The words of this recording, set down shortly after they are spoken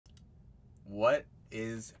What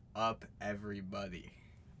is up, everybody?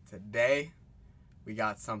 Today, we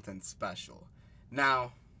got something special.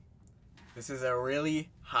 Now, this is a really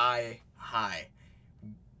high.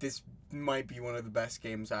 This might be one of the best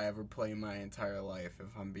games I ever played in my entire life,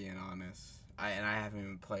 if I'm being honest. I haven't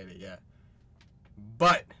even played it yet.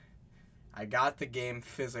 But, I got the game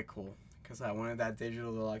physical, because I wanted that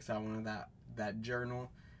digital deluxe, I wanted that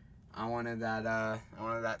journal, I wanted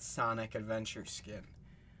that Sonic Adventure skin.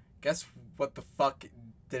 Guess what the fuck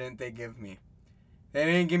didn't they give me? They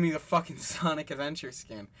didn't give me the fucking Sonic Adventure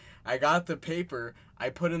skin. I got the paper,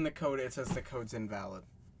 I put in the code, it says the code's invalid.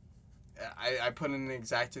 I put in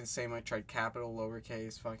exactly the same, I tried capital,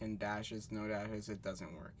 lowercase, fucking dashes, no dashes, it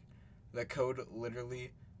doesn't work. The code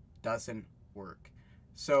literally doesn't work.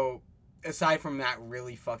 So, aside from that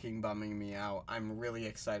really fucking bumming me out, I'm really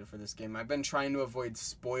excited for this game. I've been trying to avoid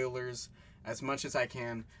spoilers as much as I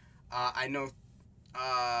can. I know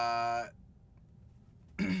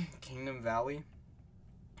Kingdom Valley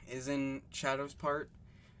is in Shadow's part,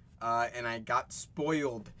 and I got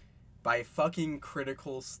spoiled by fucking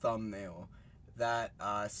Critical's thumbnail that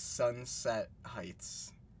Sunset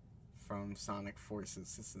Heights from Sonic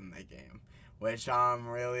Forces is in the game, which I'm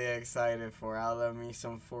really excited for. I love me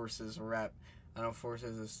some Forces rep. I know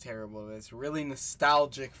Forces is terrible, but it's really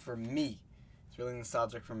nostalgic for me. It's really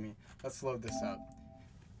nostalgic for me. Let's load this up.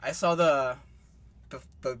 I saw the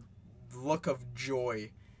look of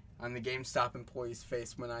joy on the GameStop employee's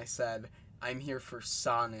face when I said, I'm here for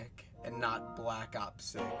Sonic and not Black Ops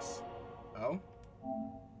 6. Oh?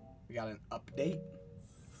 We got an update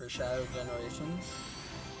for Shadow Generations.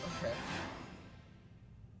 Okay.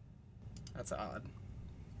 That's odd.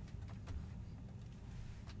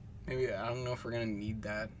 Maybe, I don't know if we're gonna need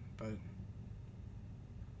that, but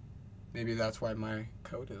maybe that's why my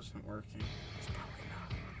code isn't working. It's probably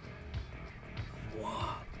not.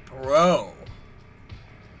 Wow, bro.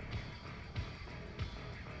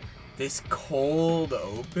 This cold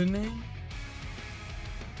opening?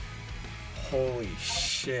 Holy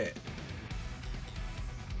shit.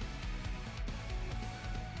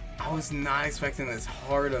 I was not expecting this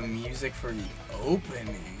hard of music for the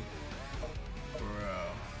opening.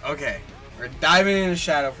 Bro. Okay, we're diving into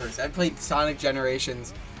Shadow first. I played Sonic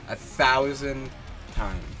Generations 1,000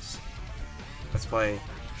 times. Let's play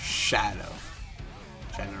Shadow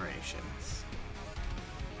Generations.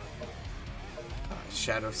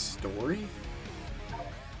 Shadow Story?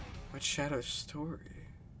 What's Shadow Story?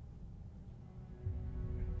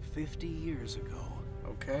 50 years ago,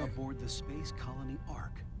 okay, aboard the space colony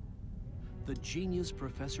Ark, the genius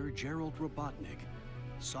Professor Gerald Robotnik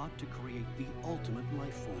sought to create the ultimate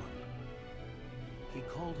life form. He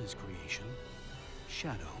called his creation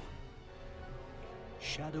Shadow.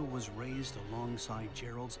 Shadow was raised alongside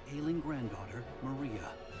Gerald's ailing granddaughter, Maria.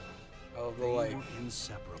 Oh, the, they like, were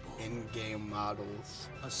inseparable. In-game models.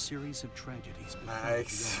 A series of tragedies. I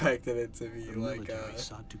expected it to be the like military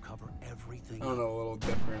sought to cover everything. I don't know, a little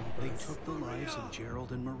different. They took the lives of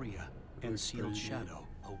Gerald and Maria and sealed Shadow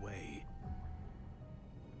away.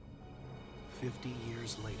 50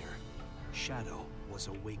 years later, Shadow was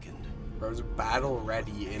awakened. Bro's battle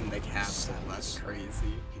ready in the castle. That's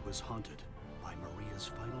crazy. He was haunted by Maria's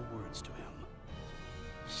final words to him.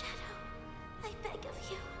 Shadow, I beg of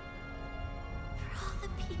you, for all the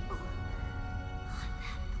people on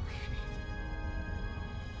that planet.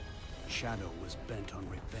 Shadow was bent on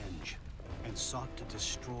revenge and sought to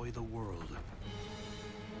destroy the world.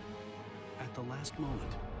 At the last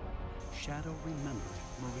moment, Shadow remembered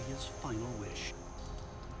Maria's final wish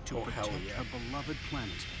to protect her beloved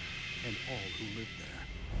planet and all who lived there.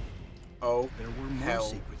 Oh, there were more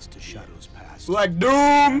secrets to Shadow's past. Black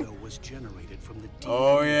Doom! Shadow was generated from the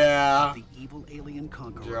the evil alien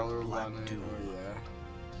conqueror, Black Doom. Oh,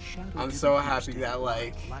 yeah. Shadow I'm so happy that,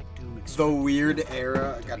 like, the weird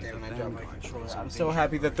era. Goddamn, I dropped my controller. I'm so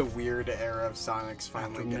happy that the weird era of Sonic's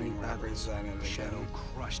finally getting represented again. Shadow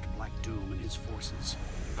crushed Black Doom and his forces.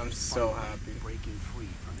 I'm so happy. Breaking free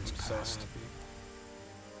from his past. So happy.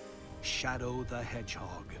 Shadow the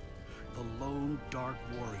Hedgehog, the lone dark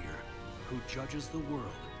warrior who judges the world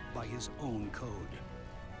by his own code.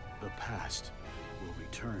 The past will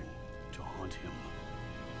return to haunt him.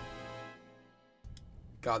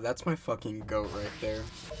 God, that's my fucking goat right there.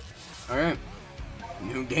 Alright.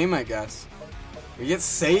 New game, I guess. We get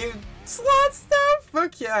save slots now?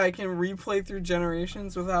 Fuck yeah, I can replay through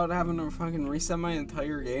Generations without having to fucking reset my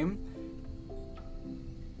entire game.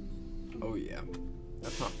 Oh yeah.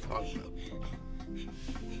 That's not fun.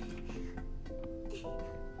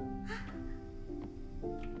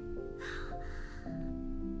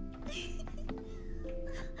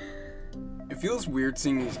 feels weird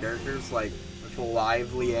seeing these characters like with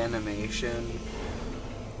lively animation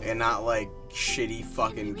and not like shitty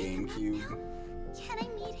fucking GameCube. Can I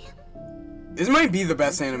meet him? This might be the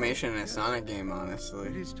best animation in a Sonic game, honestly.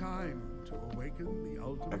 It is time to awaken the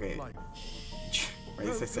ultimate Okay. life. Why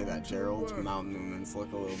did I say that? Gerald's mouth movements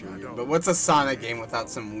look a little weird. But what's a Sonic game without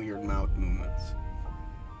some weird mouth movements?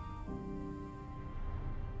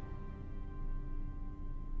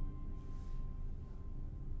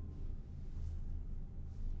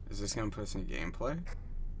 Is this gonna put us in gameplay?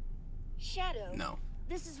 Shadow. No.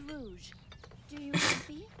 This is Rouge. Do you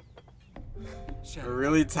copy? We're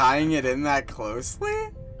really tying it in that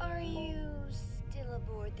closely? Are you still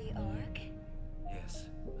aboard the Ark? Yes,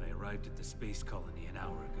 I arrived at the space colony an hour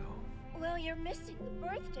ago. Well, you're missing the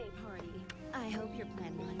birthday party. I hope you're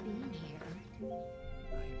planning on being here.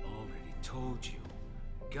 I already told you.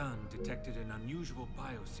 Gunn detected an unusual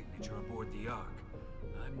biosignature aboard the Ark.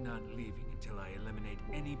 I'm not leaving until I eliminate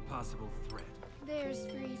any possible threat. There's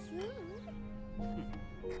free food.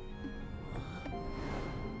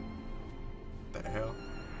 The hell?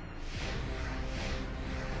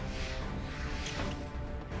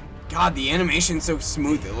 God, the animation's so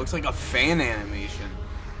smooth. It looks like a fan animation.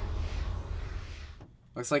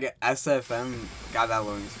 Looks like an SFM. God, that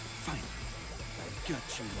looks. Fine. I've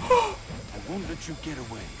got you. I won't let you get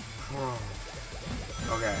away.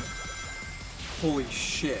 Okay. Holy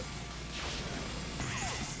shit.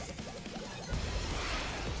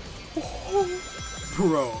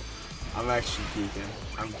 Bro, I'm actually geeking.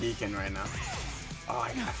 I'm geeking right now. Oh, I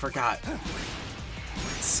forgot.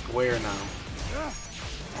 It's square now. Oh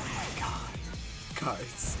my god.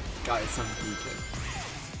 Guys, I'm geeking.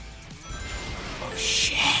 Oh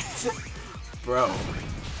shit! Bro.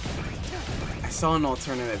 I saw an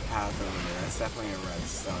alternative path over there. That's definitely a red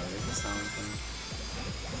star. There's something.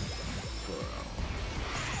 Bro.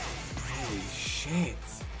 Holy shit.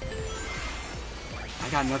 I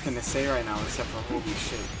got nothing to say right now except for holy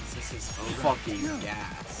shit. This is fucking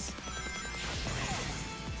gas.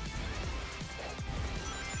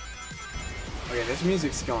 Okay, this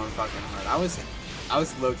music's going fucking hard. I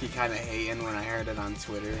was low-key kind of hating when I heard it on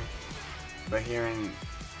Twitter, but hearing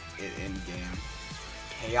it in game.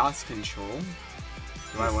 Chaos Control?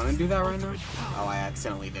 Do I want to do that right now? Oh, I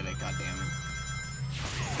accidentally did it. God damn it.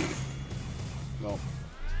 Well,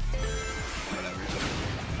 whatever.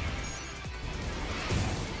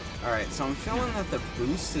 Alright, so I'm feeling that the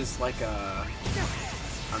boost is like a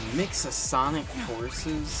mix of Sonic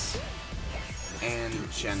Forces and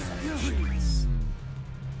Generations.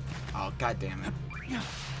 Oh, god damn it.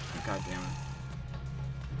 God damn it.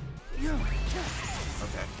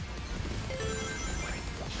 Okay.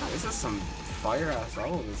 This is some fire-ass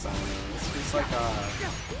level design. This feels like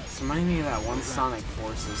this reminds me of that one Sonic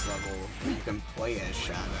Forces level where you can play as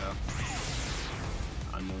Shadow.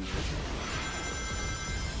 Unknown version.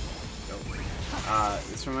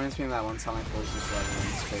 This reminds me of that one Sonic Forces level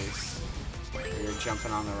in space where you're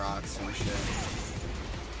jumping on the rocks and shit.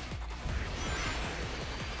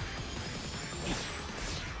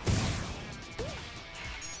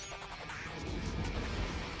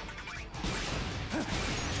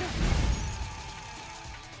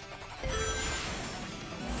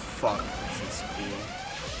 Fuck, this is cool.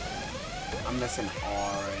 I'm missing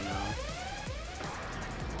R right now.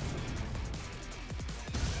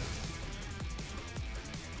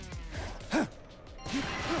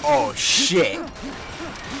 Oh shit!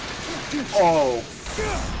 Oh.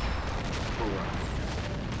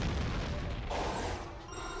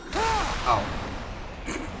 Oh.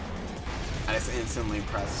 I just instantly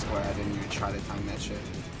pressed square. I didn't even try to time that shit.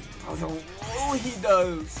 Oh, the roll he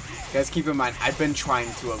does! Guys, keep in mind, I've been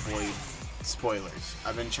trying to avoid spoilers.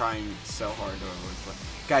 I've been trying so hard to avoid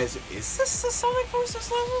spoilers. Guys, is this the Sonic Forces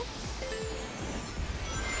level?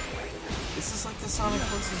 This is like the Sonic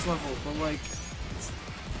Forces level, but like...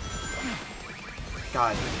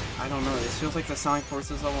 God, I don't know. This feels like the Sonic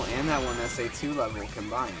Forces level and that one SA2 level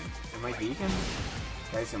combined. Am I geeking?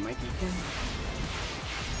 Guys, am I geeking?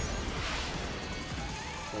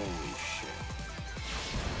 Holy shit.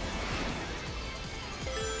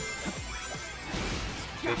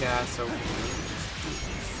 Big ass opening.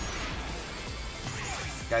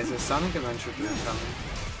 Guys, is Sonic Adventure 3 coming?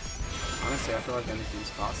 Honestly, I feel like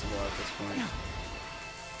anything's possible at this point.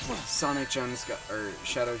 Sonic Gems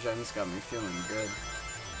Shadow Gems got me feeling good.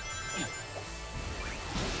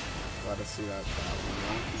 Glad to see that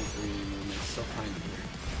wonky 3D movement still kind of weird.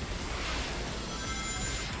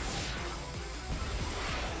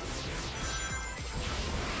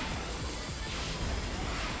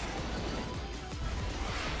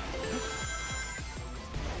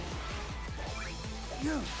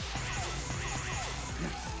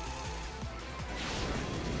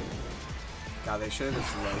 God, they should have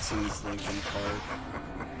just licensed Linkin Park.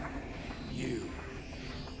 You.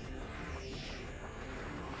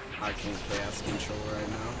 Arcane Chaos Control right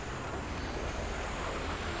now.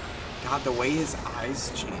 God, the way his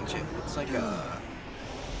eyes change, it looks like a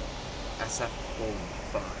SF. Oh,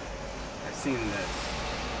 fuck. I've seen this.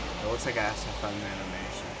 It looks like a SFM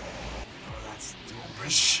animation. Oh, that's dope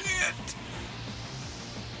as shit.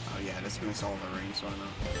 Oh yeah, this makes all the rings, why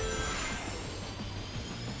not?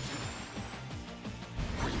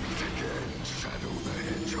 We meet again, Shadow the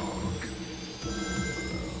Hedgehog.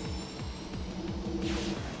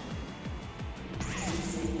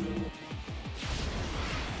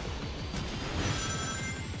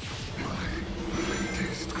 My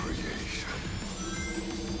latest creation.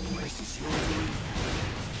 This is your doing.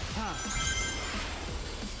 Ha!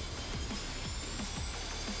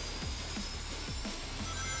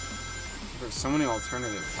 There's so many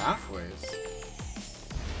alternative pathways.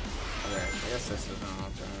 Okay, I guess this is an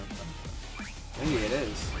alternative pathway. Maybe it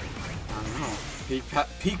is. I don't know.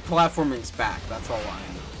 Peak platforming's back. That's all I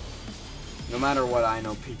know. No matter what, I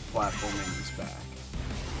know peak platforming is back.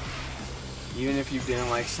 Even if you didn't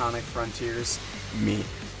like Sonic Frontiers, me.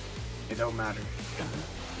 It don't matter.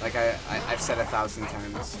 Like I've said 1,000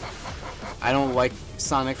 times. I don't like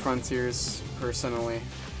Sonic Frontiers personally,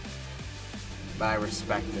 but I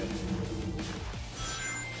respect it.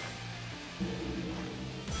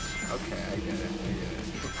 Okay, I get it.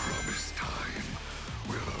 The promised time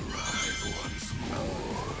will arrive once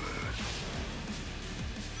more.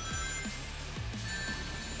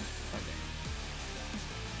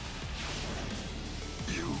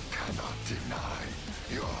 You cannot deny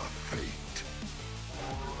your fate.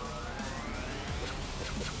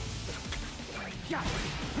 Yeah.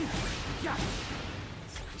 Yeah.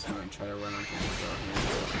 Just gonna try to run onto the door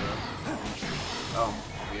here. Oh,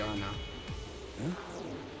 we are now.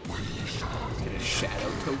 Let's get a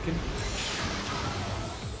shadow token.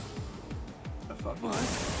 The fuck? What?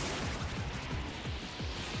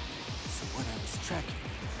 So what I was tracking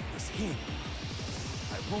was him.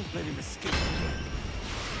 I won't let him escape again.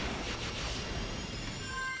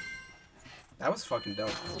 That was fucking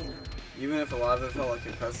dope. Even if a lot of it felt like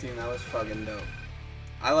a cutscene, that was fucking dope.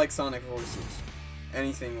 I like Sonic Forces.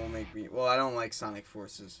 Anything will make me... Well, I don't like Sonic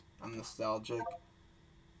Forces. I'm nostalgic.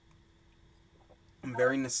 I'm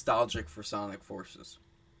very nostalgic for Sonic Forces.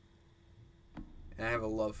 And I have a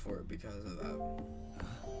love for it because of that.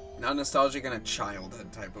 Not nostalgic in a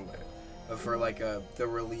childhood type of way. But for like the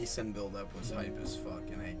release and build up was hype as fuck.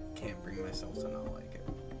 And I can't bring myself to not like it.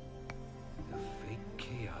 The fake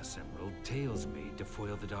Chaos Emerald Tails made to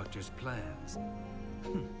foil the Doctor's plans.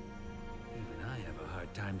 Even I have a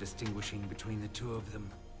hard time distinguishing between the two of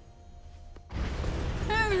them.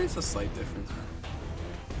 There's a slight difference.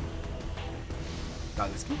 God,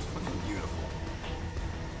 this game's fucking beautiful.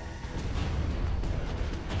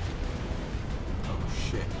 Oh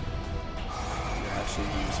shit. You're actually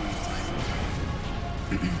using the timer.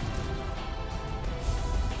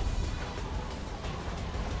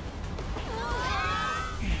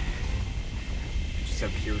 It just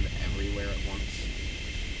appeared everywhere at once.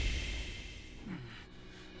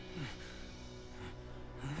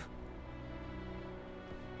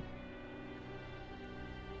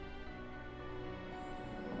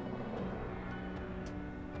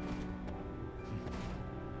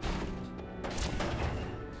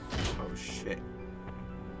 Oh shit.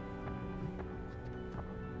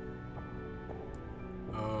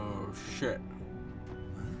 Oh shit.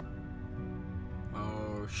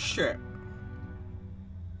 Oh shit.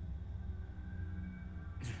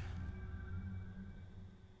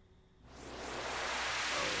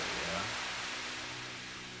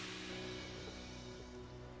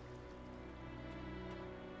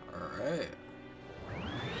 Alright.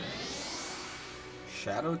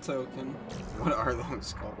 Shadow token. What are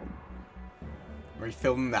those called? Are you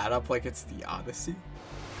filling that up like it's the Odyssey?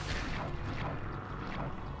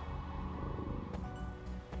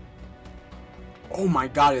 Oh my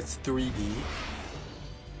god, it's 3D.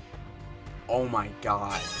 Oh my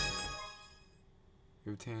god.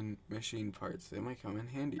 You obtain machine parts. They might come in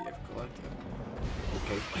handy if collected.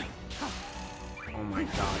 Okay. Oh my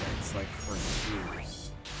god, it's like for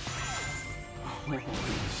years. Holy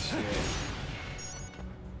shit.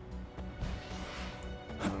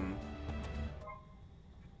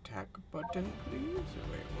 Attack button, please? Or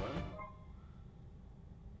wait, what?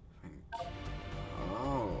 Thank you.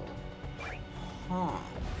 Oh. Huh.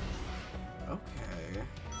 Okay.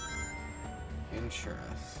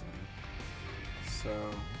 Interesting. So.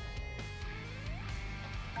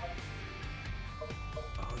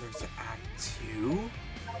 Oh, there's Act 2?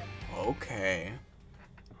 Okay.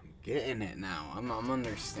 Getting it now. I'm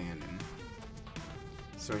understanding.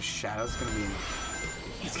 So Shadow's gonna be in,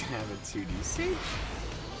 he's gonna have a 2D stage?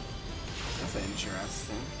 That's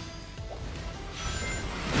interesting.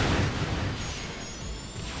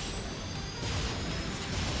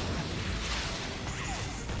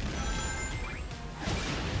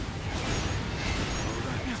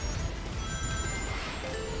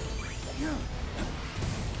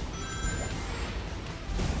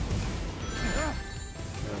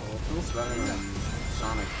 Better than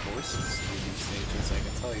Sonic Forces 3D stages, I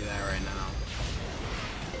can tell you that right now.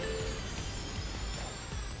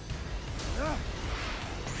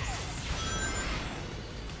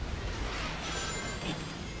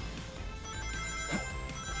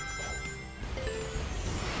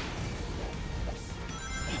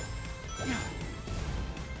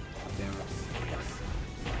 Damn it.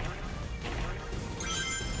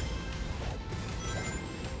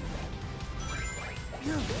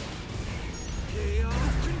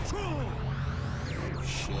 Chaos control! Oh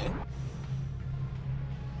shit.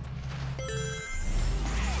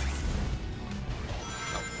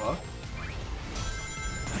 The fuck?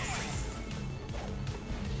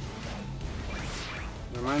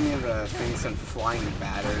 Remind me of the things in Flying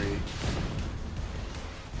Battery.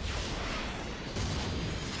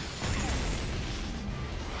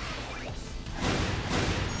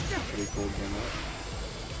 Pretty cool gimmick.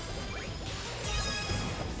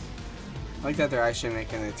 I like that they're actually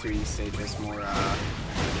making the 2D stages more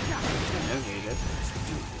innovative.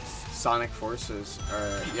 Sonic Forces,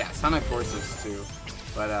 or yeah, Sonic Forces too.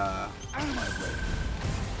 But the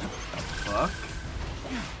fuck?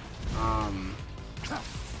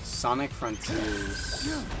 Sonic Frontiers.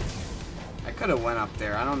 I could have went up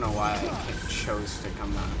there. I don't know why I chose to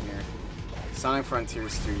come down here. Sonic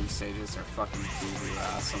Frontiers 3D stages are fucking doo-doo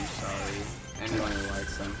ass. I'm sorry. Anyone who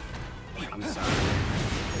likes them, I'm sorry.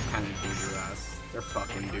 They're kind of doo-doo ass. They're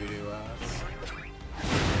fucking doo-doo ass.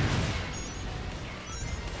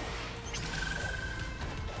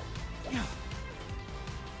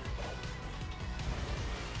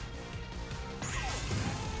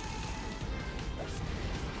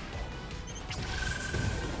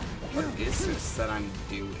 What is this that I'm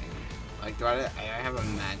doing? Like, do I have a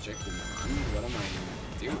magic wand? What am I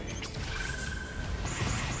doing?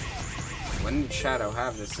 When did Shadow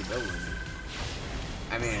have this ability?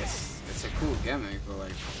 I mean, it's a cool gimmick, but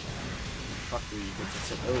like, fuck do you get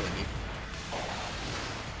this ability?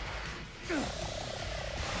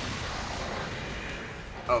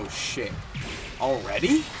 Oh shit.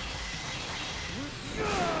 Already?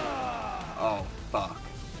 Oh, fuck.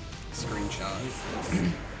 Screenshot.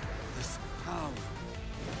 This power.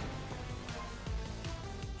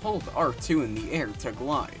 Hold R2 in the air to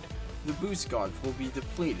glide. The boost gauge will be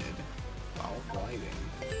depleted while gliding.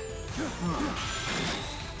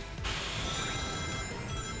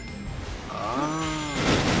 Oh,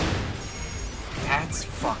 that's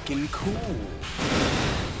fucking cool.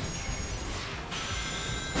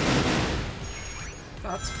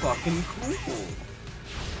 That's fucking cool.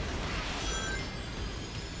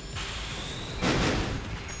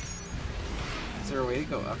 Is there a way to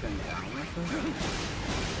go up and down with it?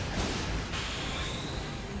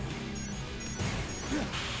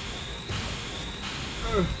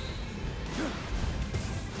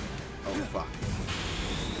 Oh fuck.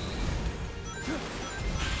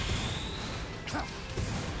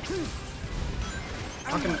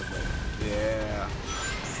 Fucking yeah.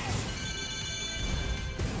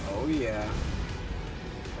 Oh yeah.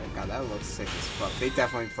 God, that looks sick as fuck. They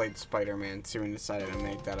definitely played Spider-Man 2 and decided to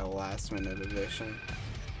make that a last-minute addition.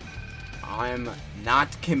 I'm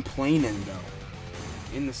not complaining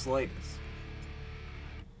though, in the slightest.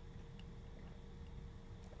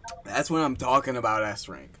 That's what I'm talking about,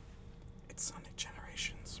 S-Rank. It's Sonic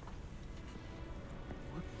Generations.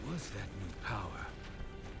 What was that new power?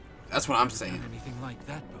 That's what I'm Never saying. done anything like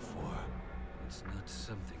that before. It's not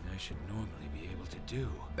something I should normally be able to do.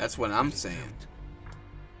 That's what I'm It saying. felt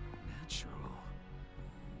natural.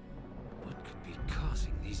 What could be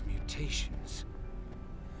causing these mutations?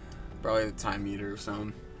 Probably the time meter or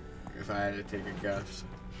something, if I had to take a guess.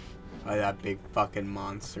 Like that big fucking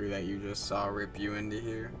monster that you just saw rip you into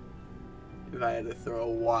here. If I had to throw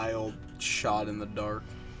a wild shot in the dark.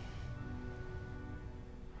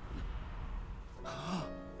 Oh,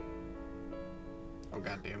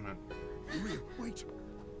 god damn it. Maria, wait.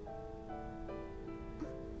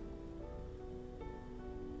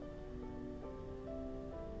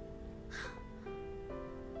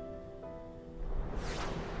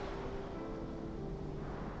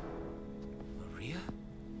 Maria?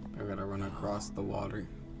 I gotta run across the water.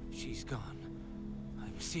 She's gone.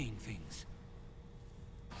 I'm seeing things.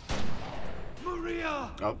 Maria!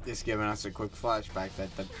 Oh, just giving us a quick flashback that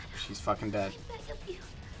she's fucking dead. I beg of you.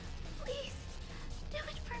 Please, do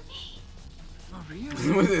it for me.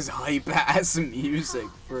 Maria? With this hype ass music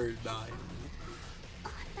for dying.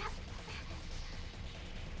 On that planet.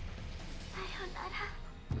 Sayonara,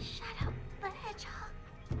 Shadow the Hedgehog.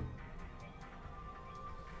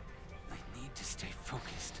 I need to stay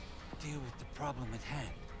focused. Deal with the problem at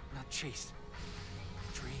hand, not chase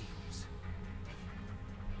dreams.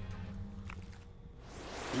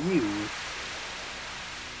 Ew.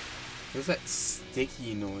 There's that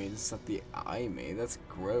sticky noise that the eye made. That's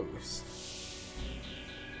gross.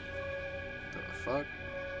 The fuck?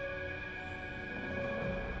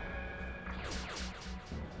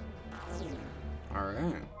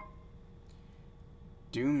 Alright.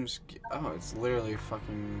 Oh, it's literally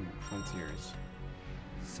fucking Frontiers.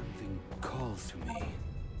 Something calls to me.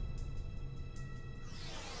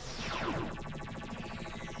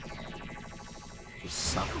 Just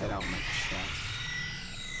sucked that out my chest.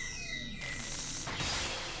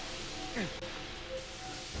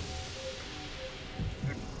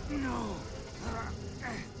 No!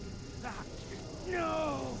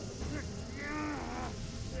 No!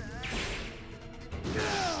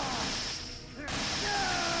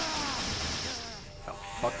 The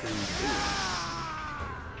fuck are you doing?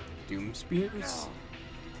 Doom spears?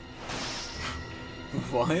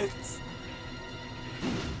 What?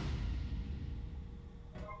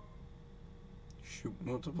 Shoot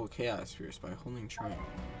multiple chaos spheres by holding triangle.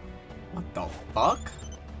 What the fuck?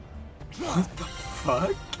 What the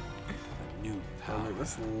fuck? New Look power. at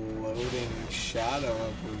this loading shadow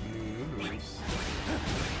up with new moves.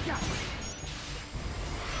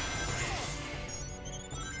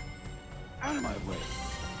 Out of my way.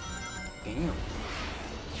 Damn.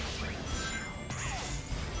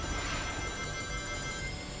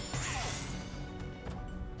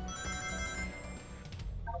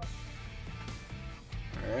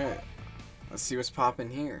 Alright. Let's see what's popping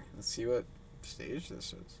here. Let's see what stage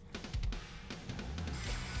this is.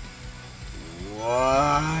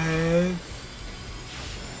 What?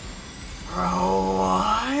 Bro,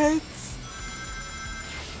 what?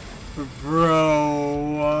 Bro,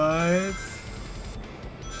 what?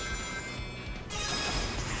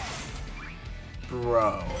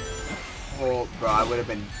 Bro. Bro, I would have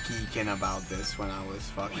been geeking about this when I was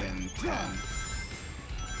fucking 10.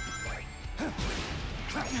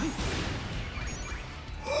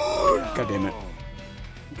 God damn it.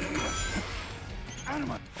 Out of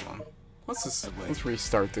my Hold on. Let's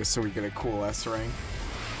restart this so we get a cool S rank.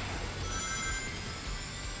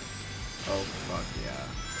 Oh fuck yeah.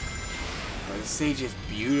 Bro, this stage is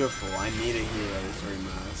beautiful. I need a Heroes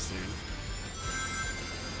Remastered.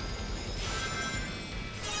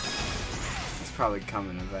 It's probably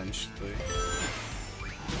coming eventually.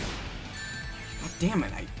 God damn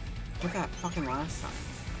it, I did that fucking last time.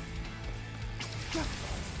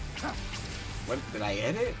 What, did I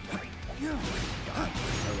edit? God,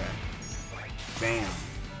 okay. Bam.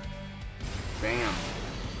 Bam.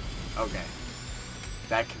 Okay.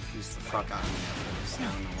 That confused the fuck out of me at first. I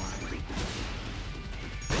don't know why.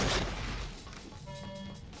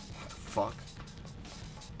 What the fuck?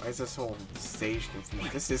 Why is this whole stage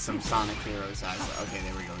confused? This is some Sonic Heroes ass. Okay,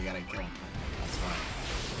 there we go. We gotta kill him. That's why.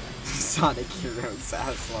 Sonic Heroes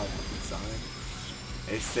ass level. Sonic.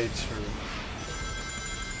 They stay true.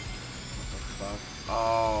 What the fuck?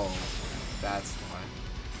 Oh. That's why.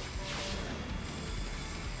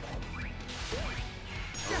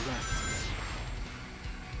 Oh,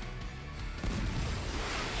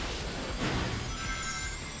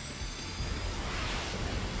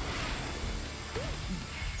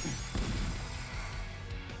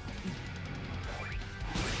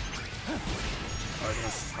 I can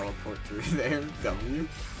just teleport through there. W.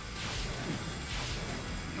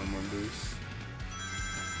 No more boost.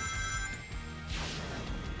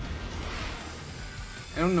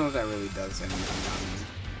 I don't know if that really does anything on me.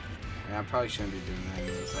 Yeah, I probably shouldn't be doing that.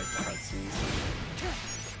 It's like the cutscenes.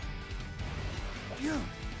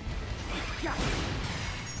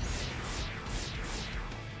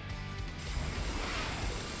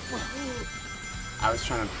 I was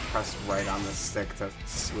trying to press right on the stick to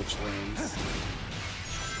switch lanes.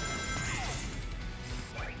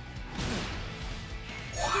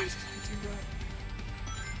 Why did I do that?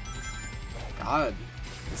 God,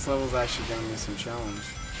 this level's actually giving me some challenge.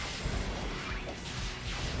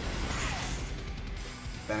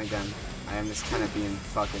 Then again, I am just kind of being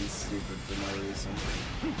fucking stupid for no reason.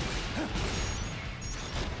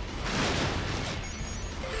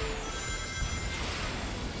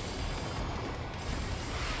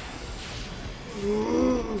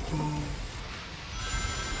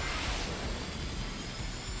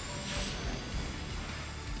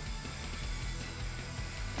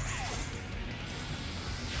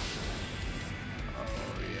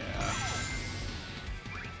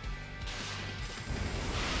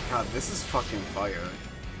 God, this is fucking fire.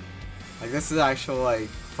 Like, this is actual, like,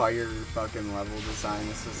 fire fucking level design.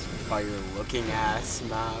 This is fire looking ass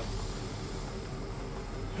map.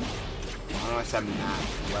 I don't know if that map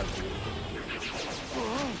level.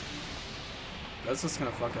 That's just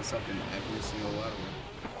gonna fuck us up in every single level.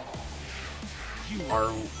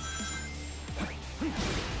 Are...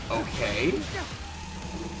 Okay.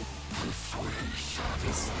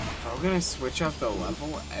 Is Pro gonna switch up the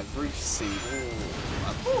level every single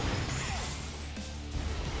level?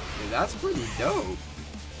 Dude, that's pretty dope.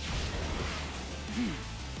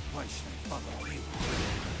 Why should I follow you?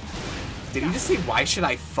 Did he just say, why should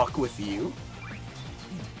I fuck with you?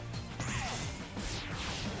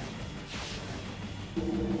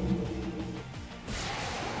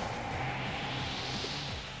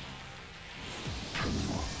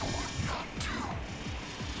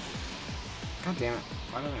 God damn it.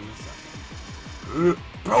 Why did I miss that?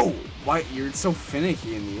 Bro, why? You're so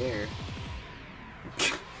finicky in the air.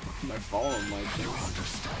 My falling like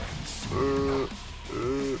this.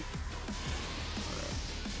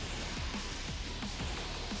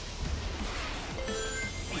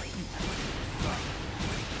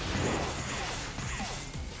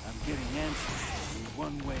 I'm getting answers in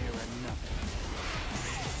one way or another.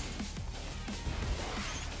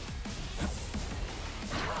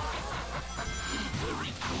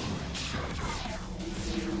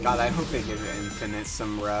 God, I hope they give Infinite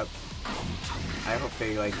some rep. I hope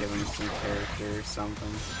they like give him some character or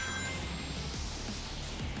something.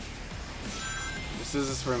 This is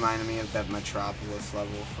just reminding me of that Metropolis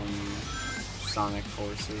level from Sonic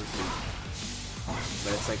Forces.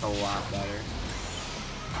 But it's like a lot better.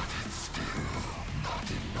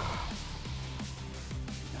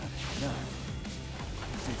 Not enough.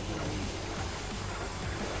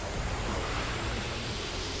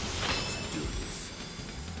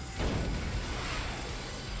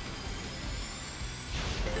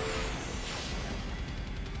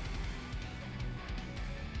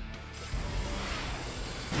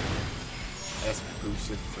 Let's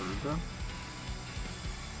boost it through, bro.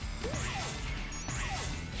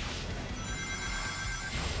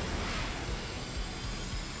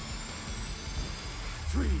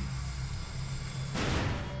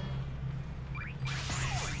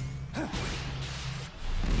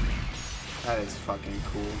 That is fucking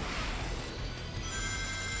cool.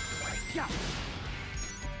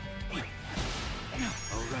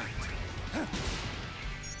 Alright.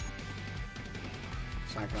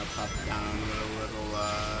 It's not gonna pop down with a little,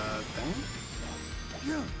 thing?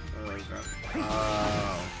 Oh, there we go.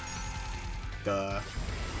 Oh. Duh.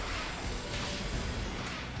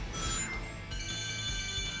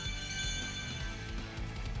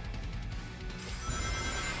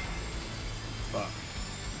 Fuck.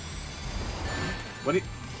 What do you...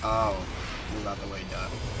 Oh. Move out the way, duh.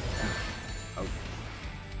 Oh.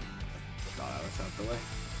 Thought I was out the way.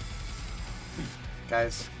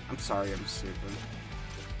 Guys, I'm sorry I'm stupid.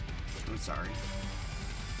 I'm sorry.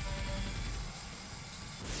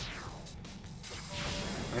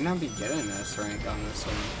 Might not be getting this rank on this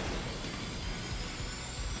one.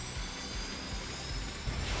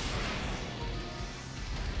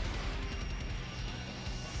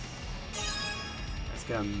 Let's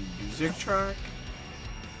get a music track.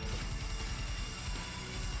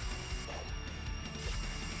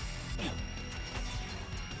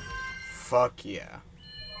 Fuck yeah.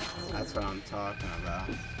 That's what I'm talking about.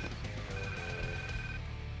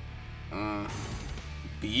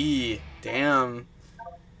 B. Damn.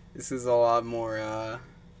 This is a lot more,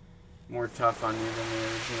 more tough on you than the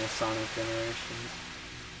original Sonic generations.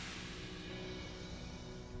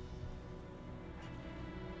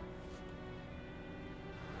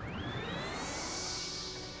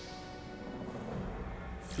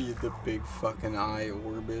 Feed the big fucking eye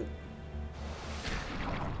orbit.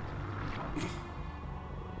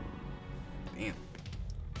 Damn.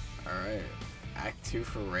 Alright. Act 2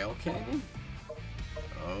 for Rail Canyon?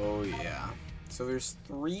 Oh yeah. So there's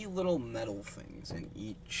 3 little metal things in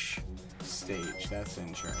each stage. That's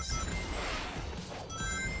interesting.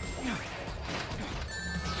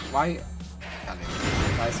 Why? God damn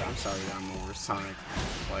it. Guys, I'm sorry that I'm the worst Sonic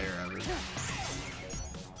player ever. Wait.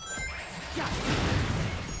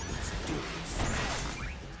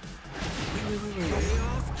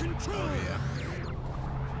 Oh yeah.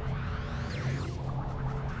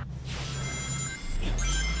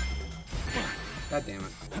 God damn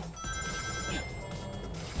it.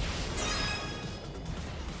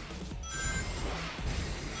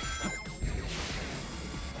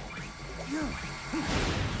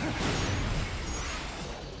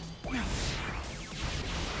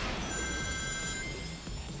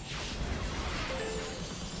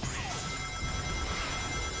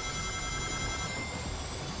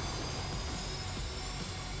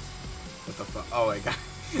 fuck? Oh,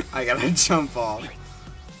 I gotta jump off.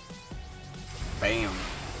 Bam.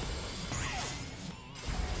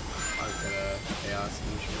 I'll get a chaos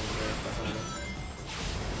control there if I find it.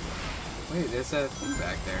 Wait, there's a thing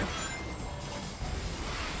back there.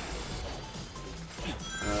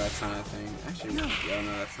 No, that's not a thing. Actually, yeah,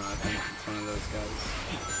 no, that's not a thing. It's one of those guys.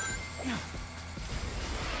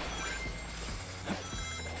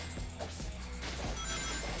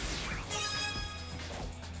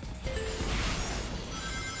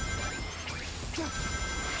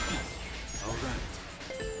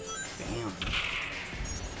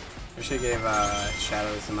 Wish I gave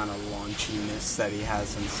Shadows the amount of launchiness that he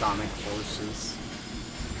has in Sonic Forces.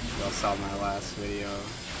 You all saw my last video.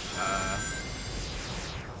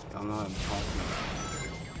 Y'all know what I'm talking about.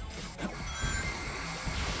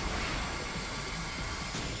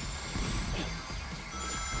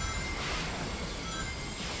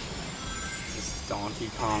 This Donkey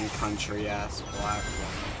Kong country ass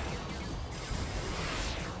platform.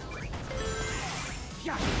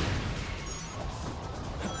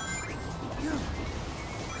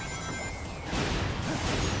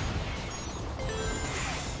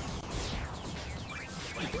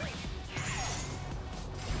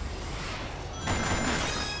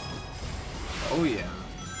 Oh yeah.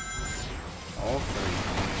 All three.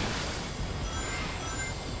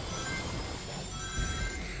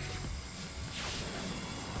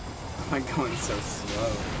 Why am I going so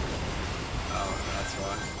slow? Oh, that's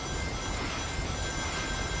why.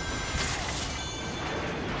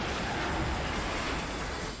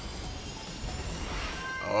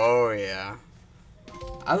 Oh yeah.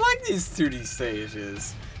 I like these 2D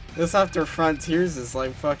stages. This After Frontiers is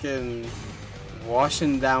like fucking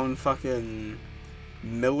washing down fucking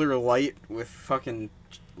Miller Lite with fucking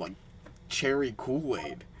like cherry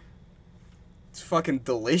Kool-Aid. It's fucking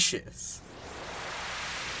delicious.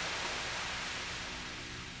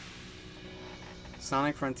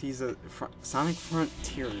 Sonic Frontiers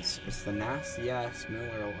is the nasty ass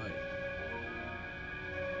Miller Lite.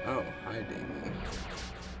 Oh, hi Damon.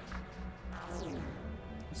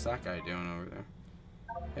 What's that guy doing over there?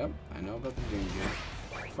 Yep, I know about the Doom Gear.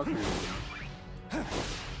 Fuck are you doing?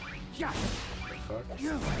 Fuck?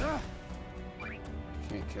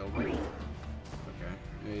 Can't kill him. Okay,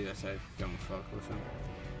 maybe I said don't fuck with him.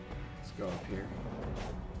 Let's go up here.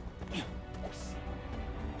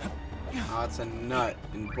 Oh, it's a nut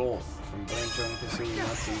and bolt from Banjo and Kazooie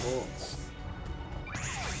Nuts and Bolts.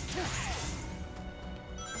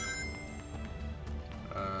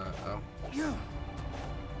 Oh.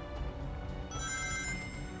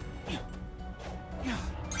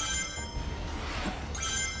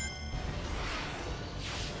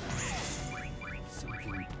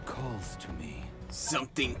 Something calls to me.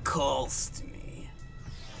 Something calls to me.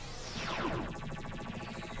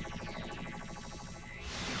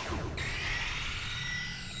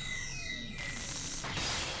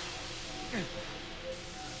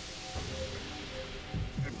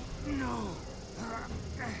 No.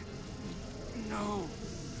 No.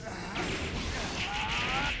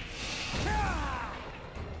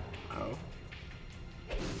 Oh.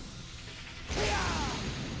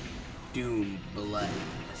 Doom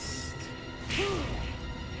Blast.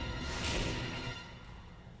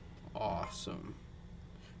 Awesome.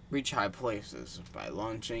 Reach high places by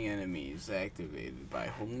launching enemies activated by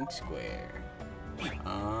holding square.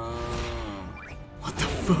 Oh. What the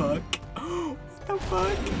fuck? What the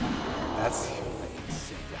fuck?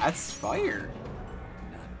 That's fire.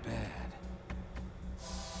 Not bad.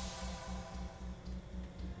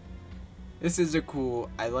 This is a cool.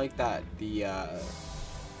 I like that the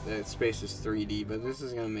space is 3D, but this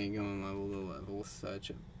is gonna make going level to level such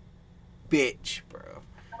a bitch, bro.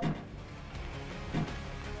 Wait.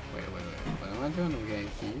 What am I doing? I'm getting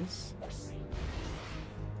keys.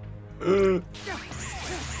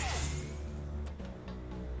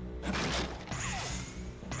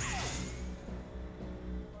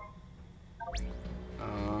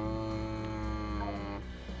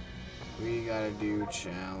 We gotta do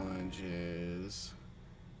challenges.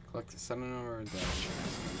 Collect the 7 over dash.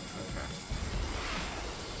 Okay.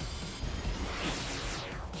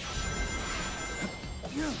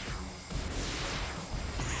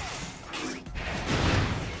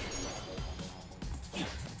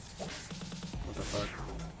 What the fuck?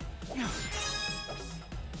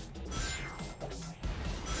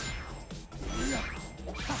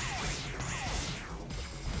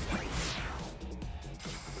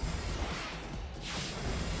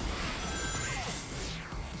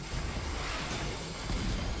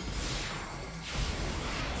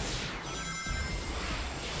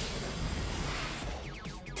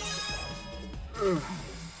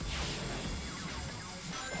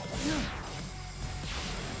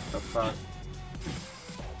 fuck?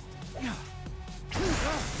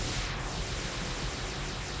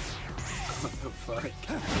 What the fuck?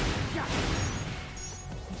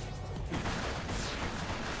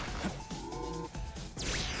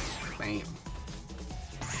 Bam.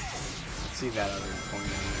 See that other point in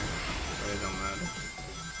there, but it don't matter.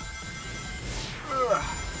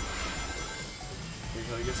 Wait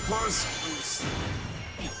till he gets close.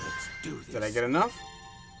 Let's do this. Did I get enough?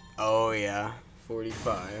 Oh yeah,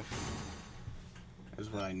 45 is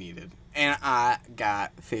what I needed, and I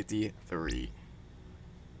got 53.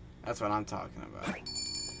 That's what I'm talking about.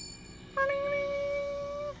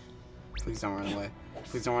 Please don't run away.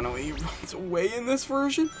 Please don't run away. He runs away in this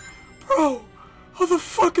version? Bro, how the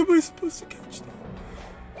fuck am I supposed to catch that?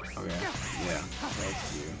 Okay, yeah, fuck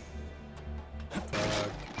you.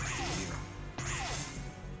 Fuck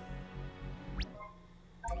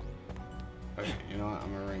you. Okay, you know what?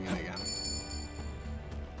 I'm gonna ring it again.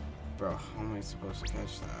 Bro, how am I supposed to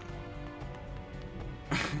catch that?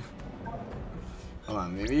 Hold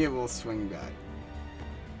on, maybe it will swing back.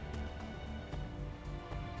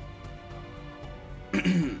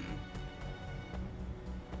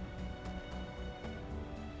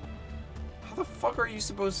 How the fuck are you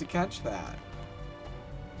supposed to catch that?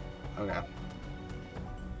 Okay.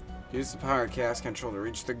 Use the power of Chaos Control to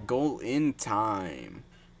reach the goal in time.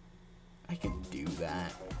 I can do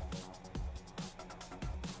that.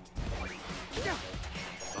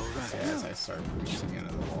 Alright. As I start reaching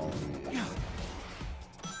into the wall immediately.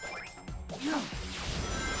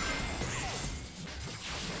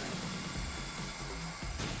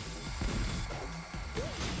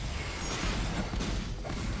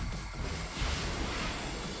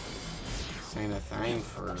 Ain't a thing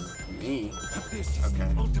for me. This is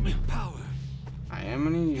Okay. the ultimate power. I am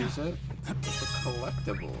gonna use it. It's a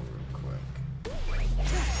collectible real quick.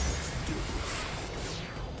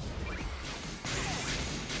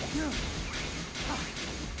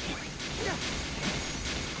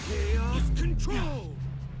 Chaos control.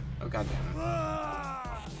 Oh god damn it.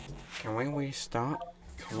 Can we restart?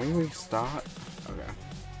 Can we restart? Okay.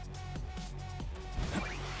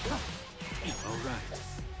 Alright.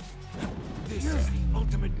 This is the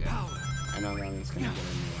ultimate power. I know that one's gonna get a new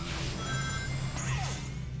one.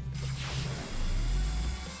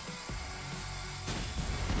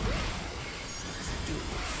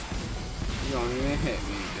 You don't even hit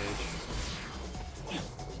me, bitch.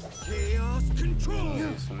 Chaos control.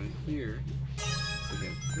 This one here. To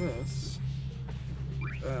get this.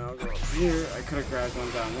 Then I'll go up here. I could have grabbed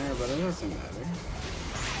one down there, but it doesn't matter.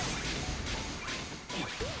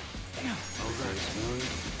 There's one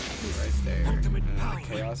right there. And then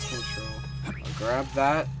Chaos Control. I'll grab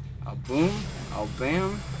that. I'll boom. I'll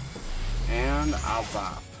bam. And I'll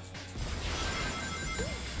bop.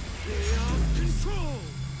 Chaos control.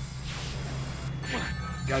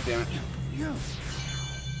 God damn it.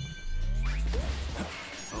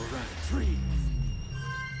 Alright. Freeze.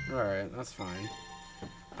 Alright, that's fine.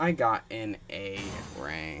 I got an A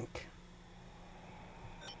rank.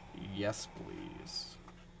 Yes, please.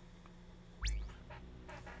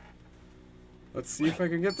 Let's see if I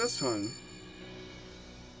can get this one.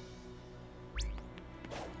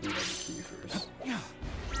 Need the key first.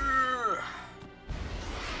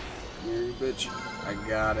 Here, you bitch. I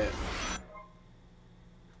got it.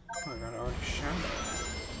 Oh, I got Arc Shadow.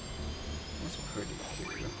 That's pretty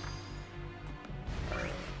cute.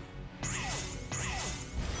 Alright.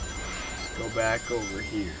 Let's go back over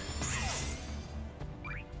here.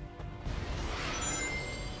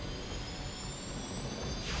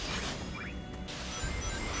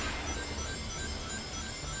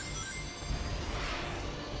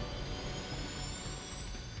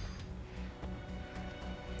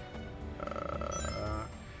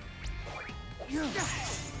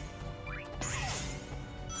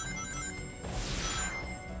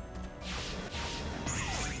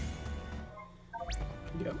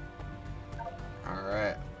 Yep.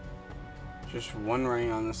 Alright. Just one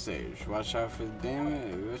ring on the stage. Watch out for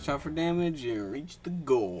damage. Watch out for damage and reach the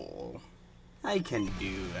goal. I can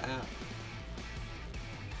do that.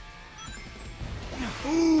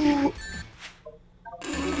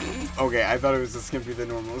 Okay, I thought it was just gonna be the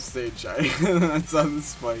normal stage. That's how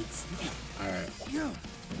this fights. Alright.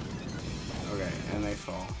 Okay, and they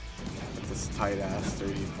fall. With this tight ass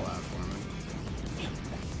 3D platforming.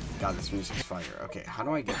 God, this music's fire. Okay, how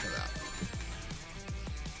do I get to that?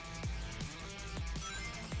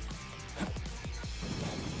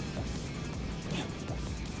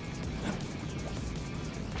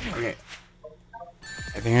 Okay.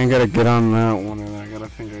 I think I gotta get on that one, and I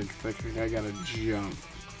think I gotta jump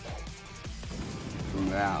from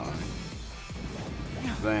that one.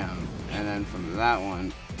 bam. And then from that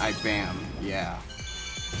one, I bam. Yeah.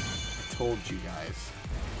 I told you guys.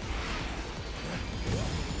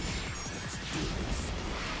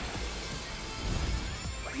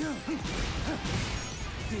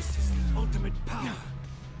 This is the ultimate power.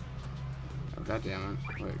 Oh, God damn it.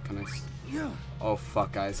 Wait, can I... Oh,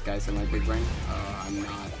 fuck, guys. Guys, in my big brain? I'm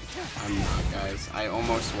not, guys. I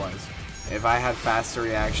almost was. If I had faster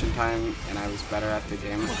reaction time and I was better at the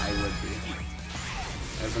game, I would be.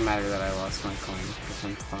 It doesn't matter that I lost my coin, because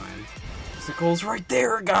I'm fine. The goal's right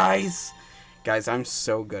there, guys! Guys, I'm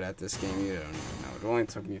so good at this game, you don't even know. It only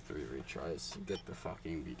took me 3 retries to get the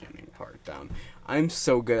fucking beginning part down. I'm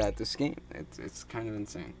so good at this game. It's kind of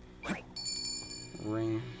insane.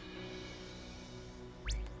 Ring.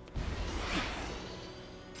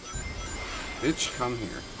 Bitch, come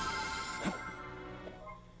here.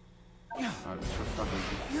 Oh, it's for fucking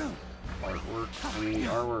artwork. I mean, the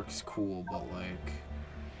artwork's cool, but like,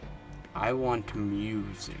 I want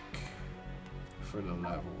music for the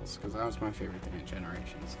levels, because that was my favorite thing in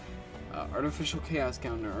Generations. Artificial Chaos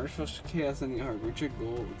Counter. Artificial Chaos in the art. Reach a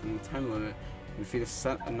goal within the time limit and defeat a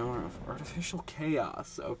set number of Artificial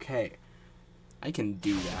Chaos. Okay. I can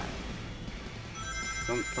do that.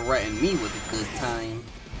 Don't threaten me with a good time.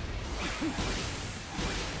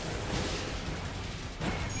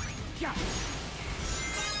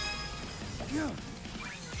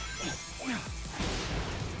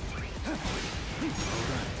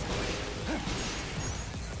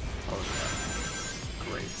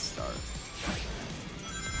 Great start.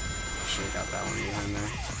 Should've got that one behind there.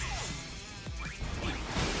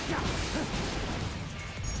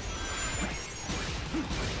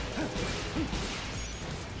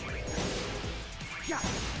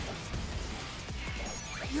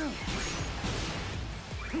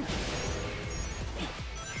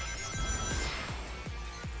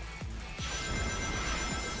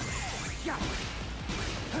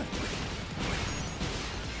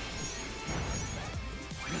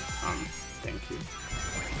 Thank you.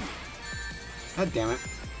 God damn it.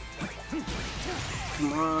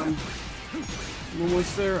 Come on. I'm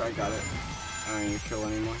almost there. I got it. I don't need to kill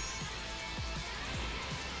anymore.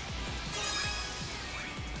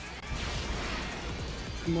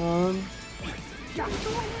 Come on.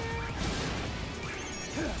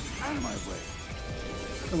 Out of my way.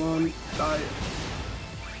 Come on. Die.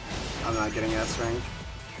 I'm not getting S rank.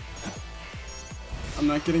 I'm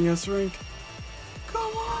not getting S rank.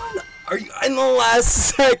 Come on. Are you in the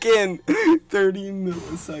last second? 30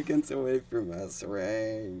 milliseconds away from S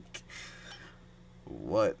rank.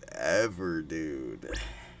 Whatever, dude.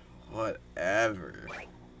 Whatever.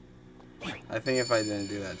 I think if I didn't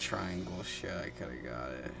do that triangle shit, I could have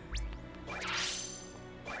got it.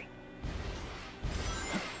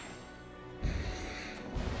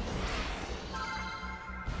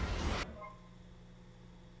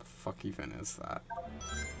 The fuck even is that?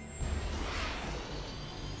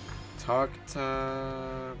 Talk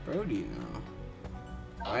to Brody now.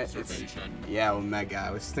 Observation. Yeah, Omega.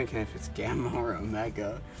 I was thinking if it's Gamma or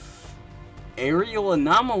Omega. Aerial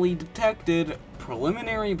anomaly detected.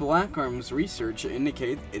 Preliminary Black Arms research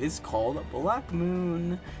indicates it is called Black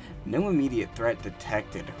Moon. No immediate threat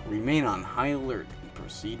detected. Remain on high alert and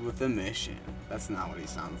proceed with the mission. That's not what he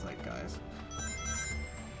sounds like, guys.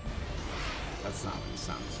 That's not what he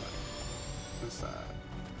sounds like. What's that?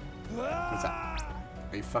 What's that?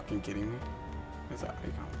 Are you fucking kidding me? What's that?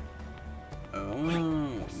 Oh,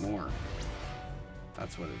 more.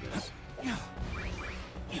 That's what it is.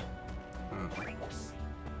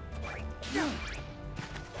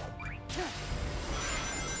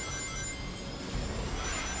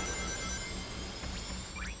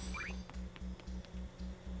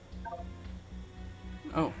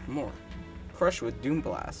 Oh, more. Crush with Doom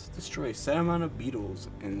Blast. Destroy a set amount of beetles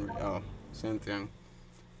and oh, same thing.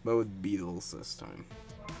 But with beetles this time.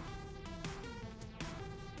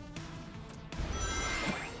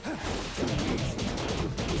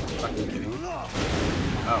 Fucking kidding me? Oh,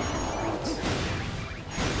 thanks.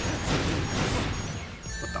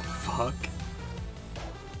 What the fuck?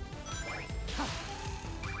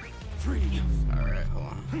 Alright, hold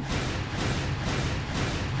on.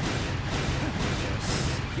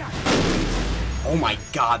 Oh my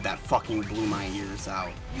god, that fucking blew my ears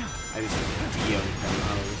out. I just DO'd them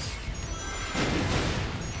O's.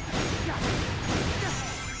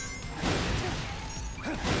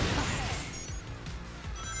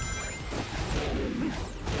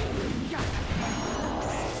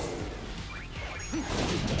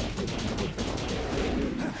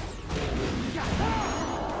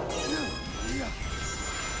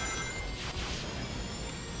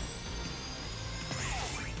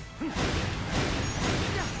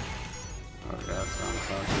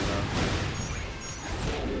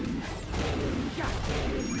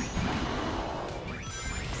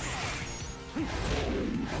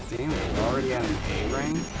 damn it, we're already at an A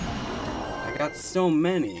rank? I got so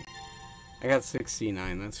many. I got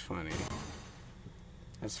 69, that's funny.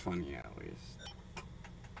 That's funny at least.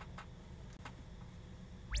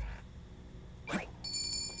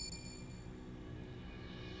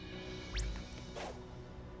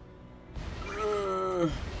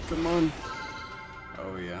 Come on.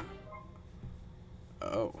 Oh yeah.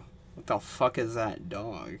 Oh. What the fuck is that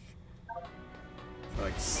dog?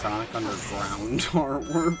 Like Sonic Underground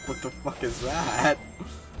artwork? What the fuck is that?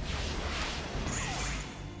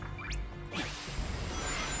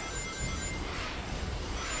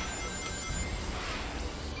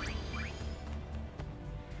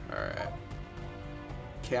 Alright.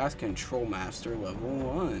 Chaos Control Master level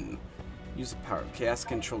 1. Use the power of Chaos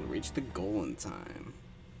Control to reach the goal in time.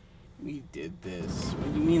 We did this.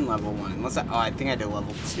 What do you mean level 1? Unless I... Oh, I think I did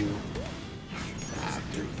level 2.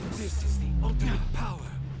 After this. This is the ultimate power.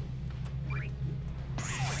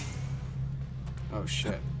 Oh,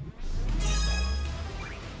 shit.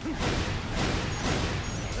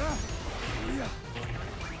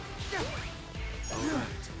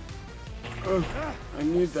 Oh, I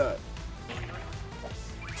need that.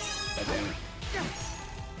 God damn it.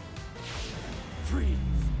 Freeze.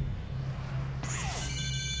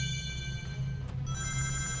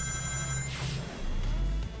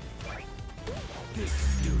 This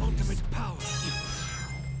is the ultimate power.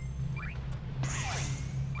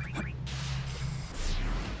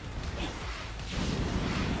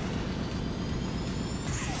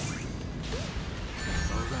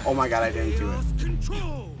 Oh my god, I didn't do it.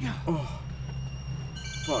 Control. Oh.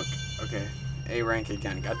 Fuck. Okay. A rank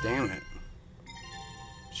again. God damn it.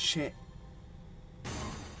 Shit.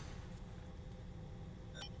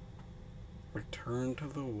 Return to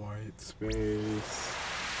the white space.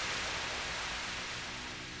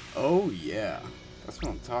 Oh yeah. That's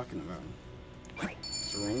what I'm talking about.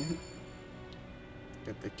 Let's ring it.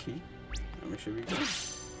 Get the key. And we should be good.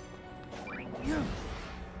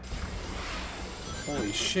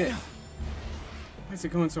 Holy shit. Why is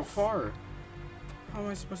it going so far? How am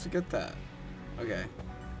I supposed to get that? Okay.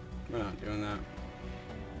 We're not doing that.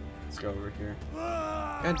 Let's go over here.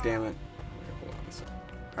 God damn it. Okay, hold on a second.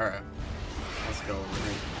 Alright. Let's go over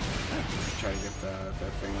here. Try to get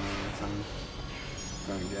that thing one more time.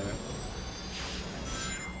 Trying to get it.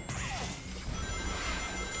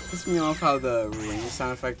 Pisses me off how the ring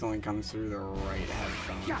sound effect only comes through the right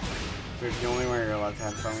headphone. So if you only wear your left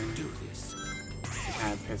headphone, Do this. it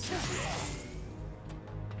kind of pisses you off.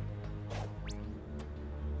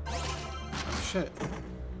 Oh shit.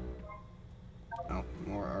 Oh,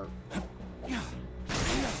 more art.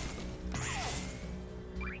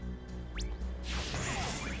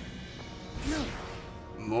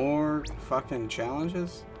 More fucking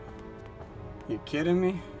challenges? You kidding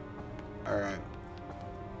me? Alright.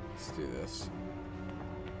 Let's do this.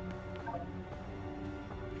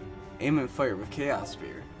 Aim and fire with Chaos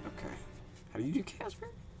Spear. Okay. How do you do Chaos Spear?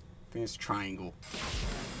 I think it's triangle.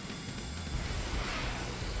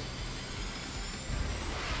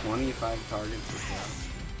 25 targets with Chaos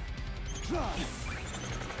Spear.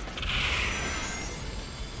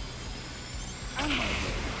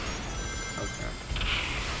 Okay.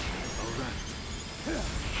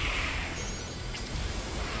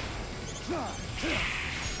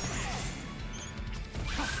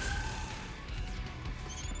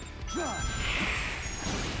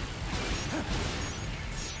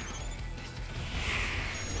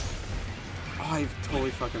 I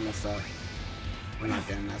totally fucking messed up. We're not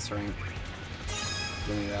getting this rank.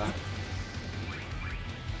 Give me that.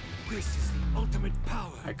 This is the ultimate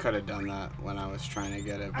power. I could have done that when I was trying to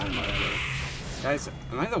get it, but whatever. Guys,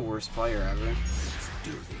 am I the worst player ever? Let's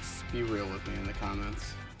do this. Be real with me in the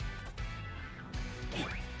comments.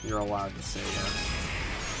 You're allowed to say yes.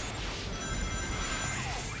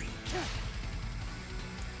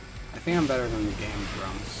 I think I'm better than the game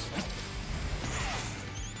drums.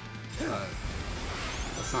 But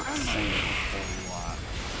that's not saying a whole lot.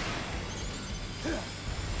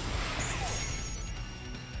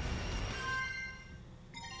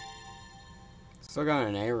 Still got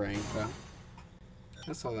an A rank though.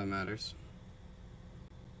 That's all that matters.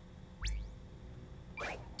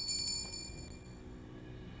 I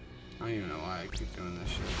don't even know why I keep doing this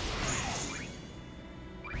shit.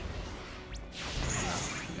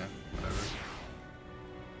 Yeah, whatever.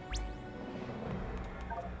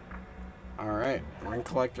 Alright, Ring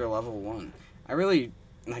Collector level 1. I really,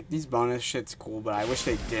 like, these bonus shit's cool, but I wish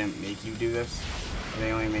they didn't make you do this.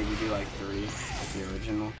 They only made you do like 3, like the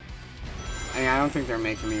original. I mean, I don't think they're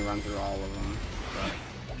making me run through all of them, but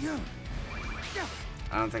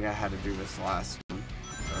I don't think I had to do this last one.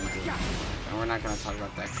 And we're not gonna talk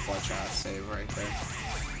about that clutch ass save right there.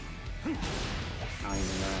 Not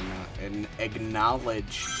even gonna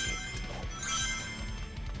acknowledge it.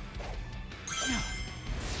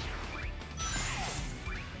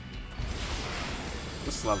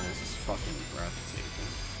 This level is just fucking breathtaking.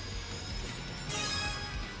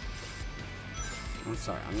 I'm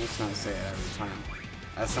sorry, I'm just gonna say it every time.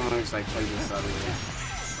 As someone who's like played this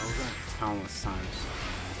countless times.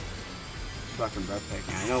 It's fucking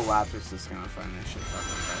breathtaking. I know Lapis is gonna find this shit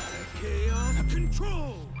fucking breathtaking. Chaos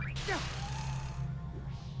control.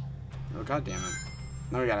 Oh god damn it.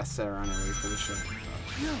 Now we gotta sit around and wait for the shit.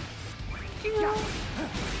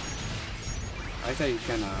 I thought you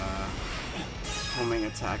can homing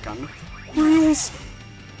attack on wheels.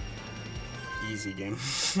 Easy game.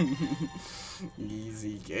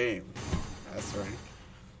 Easy game. That's right.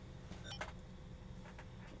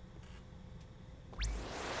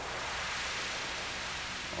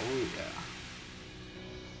 Oh yeah.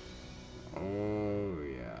 Oh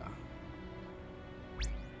yeah.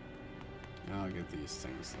 I'll get these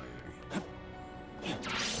things later.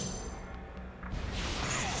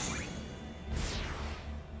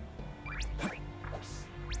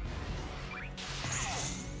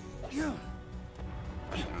 Yeah.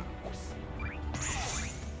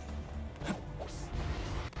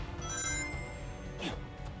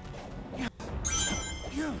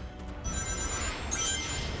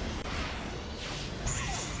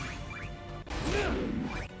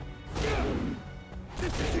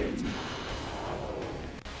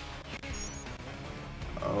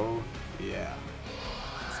 Oh yeah.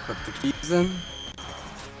 Let's put the keys in.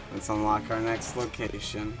 Let's unlock our next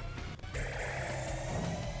location.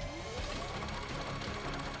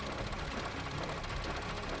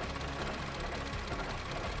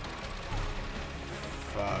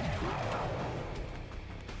 Fuck.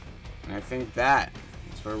 And I think that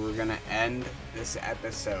is where we're gonna end this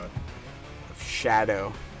episode of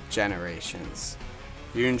Shadow Generations.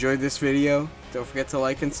 If you enjoyed this video, don't forget to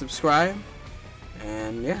like and subscribe.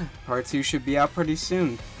 And yeah, part 2 should be out pretty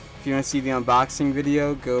soon. If you want to see the unboxing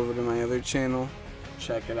video, go over to my other channel,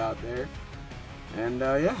 check it out there. And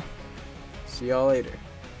yeah, see y'all later.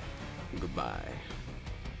 Goodbye.